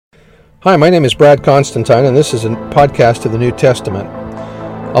Hi, my name is Brad Constantine, and this is a podcast of the New Testament.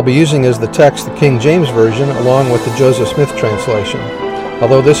 I'll be using as the text the King James Version along with the Joseph Smith translation.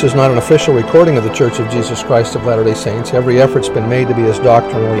 Although this is not an official recording of the Church of Jesus Christ of Latter-day Saints, every effort's been made to be as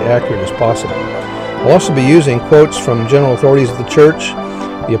doctrinally accurate as possible. I'll also be using quotes from general authorities of the Church,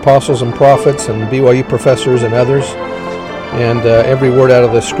 the apostles and prophets, and BYU professors and others, and every word out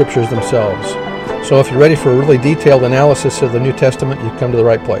of the Scriptures themselves. So if you're ready for a really detailed analysis of the New Testament, you've come to the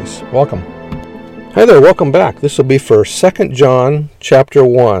right place. Welcome. Hi there, welcome back. This will be for 2 John chapter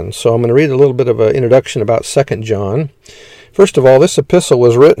 1. So I'm going to read a little bit of an introduction about 2 John. First of all, this epistle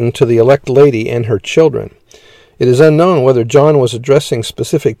was written to the elect lady and her children. It is unknown whether John was addressing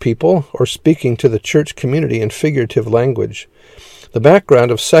specific people or speaking to the church community in figurative language. The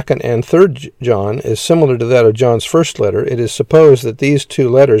background of 2nd and 3rd John is similar to that of John's first letter. It is supposed that these two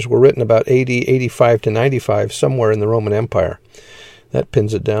letters were written about AD 85 to 95, somewhere in the Roman Empire. That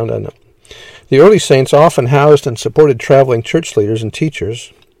pins it down, doesn't it? The early saints often housed and supported traveling church leaders and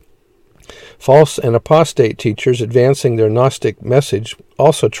teachers. False and apostate teachers advancing their Gnostic message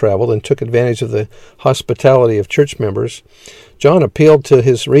also traveled and took advantage of the hospitality of church members. John appealed to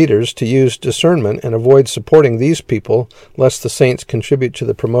his readers to use discernment and avoid supporting these people, lest the saints contribute to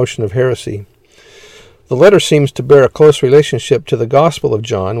the promotion of heresy. The letter seems to bear a close relationship to the Gospel of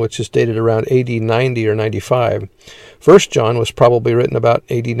John, which is dated around AD 90 or 95. 1 John was probably written about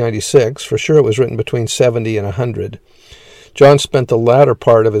AD 96. For sure it was written between 70 and 100. John spent the latter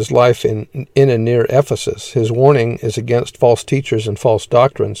part of his life in and near Ephesus. His warning is against false teachers and false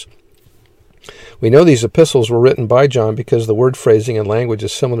doctrines. We know these epistles were written by John because the word phrasing and language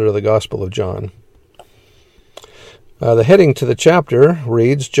is similar to the Gospel of John. The heading to the chapter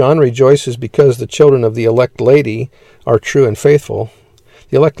reads, John rejoices because the children of the elect lady are true and faithful.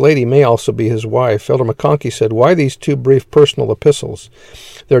 The elect lady may also be his wife. Elder McConkie said, why these two brief personal epistles?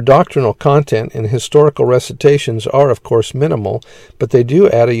 Their doctrinal content and historical recitations are, of course, minimal, but they do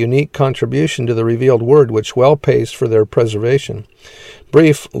add a unique contribution to the revealed word which well pays for their preservation.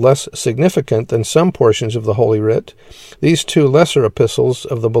 Brief, less significant than some portions of the Holy Writ, these two lesser epistles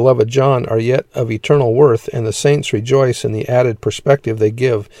of the beloved John are yet of eternal worth, and the saints rejoice in the added perspective they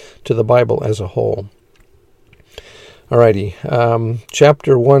give to the Bible as a whole. Alrighty,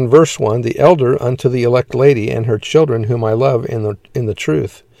 chapter 1, verse 1, the elder unto the elect lady and her children whom I love in the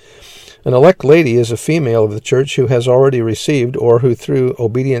truth. An elect lady is a female of the church who has already received, or who through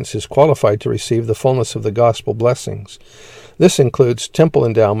obedience is qualified to receive, the fullness of the gospel blessings. This includes temple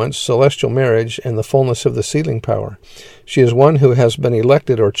endowments, celestial marriage, and the fullness of the sealing power. She is one who has been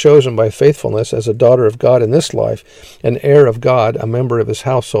elected or chosen by faithfulness as a daughter of God in this life, an heir of God, a member of his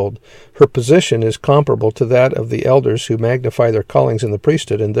household. Her position is comparable to that of the elders who magnify their callings in the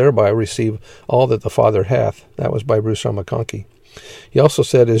priesthood and thereby receive all that the Father hath. That was by Bruce R. McConkie. He also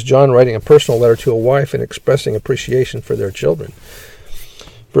said, is John writing a personal letter to a wife and expressing appreciation for their children?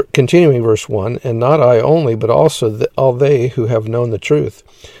 Continuing verse 1, and not I only, but also all they who have known the truth.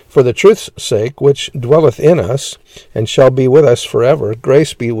 For the truth's sake, which dwelleth in us, and shall be with us forever,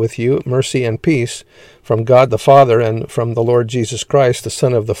 grace be with you, mercy and peace, from God the Father, and from the Lord Jesus Christ, the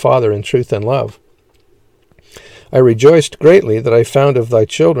Son of the Father, in truth and love. I rejoiced greatly that I found of thy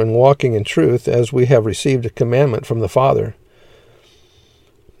children walking in truth, as we have received a commandment from the Father.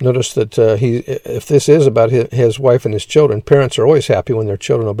 Notice that if this is about his wife and his children, parents are always happy when their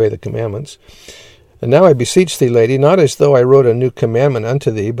children obey the commandments. And now I beseech thee, lady, not as though I wrote a new commandment unto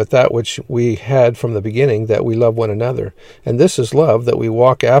thee, but that which we had from the beginning, that we love one another. And this is love, that we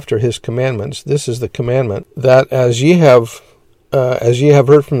walk after his commandments. This is the commandment, that as ye have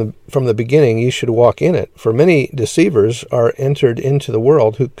heard from the beginning, ye should walk in it. For many deceivers are entered into the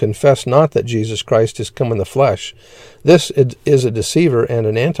world, who confess not that Jesus Christ is come in the flesh. This is a deceiver and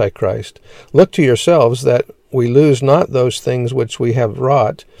an antichrist. Look to yourselves that we lose not those things which we have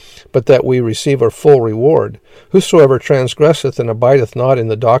wrought, but that we receive our full reward. Whosoever transgresseth and abideth not in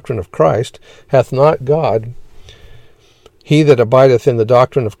the doctrine of Christ hath not God. He that abideth in the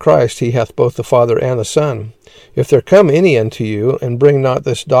doctrine of Christ, he hath both the Father and the Son. If there come any unto you, and bring not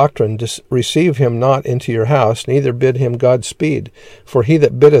this doctrine, receive him not into your house, neither bid him Godspeed. For he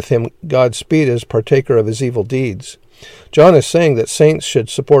that biddeth him Godspeed is partaker of his evil deeds. John is saying that saints should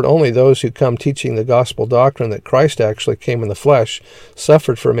support only those who come teaching the gospel doctrine that Christ actually came in the flesh,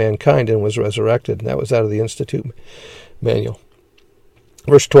 suffered for mankind, and was resurrected. And that was out of the Institute Manual.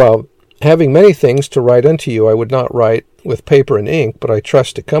 Verse 12, having many things to write unto you, I would not write with paper and ink, but I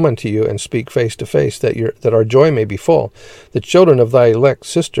trust to come unto you and speak face to face, that our joy may be full. The children of thy elect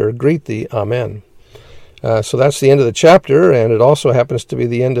sister greet thee. Amen. So that's the end of the chapter, and it also happens to be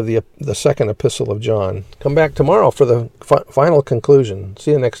the end of the second epistle of John. Come back tomorrow for the final conclusion.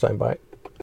 See you next time. Bye.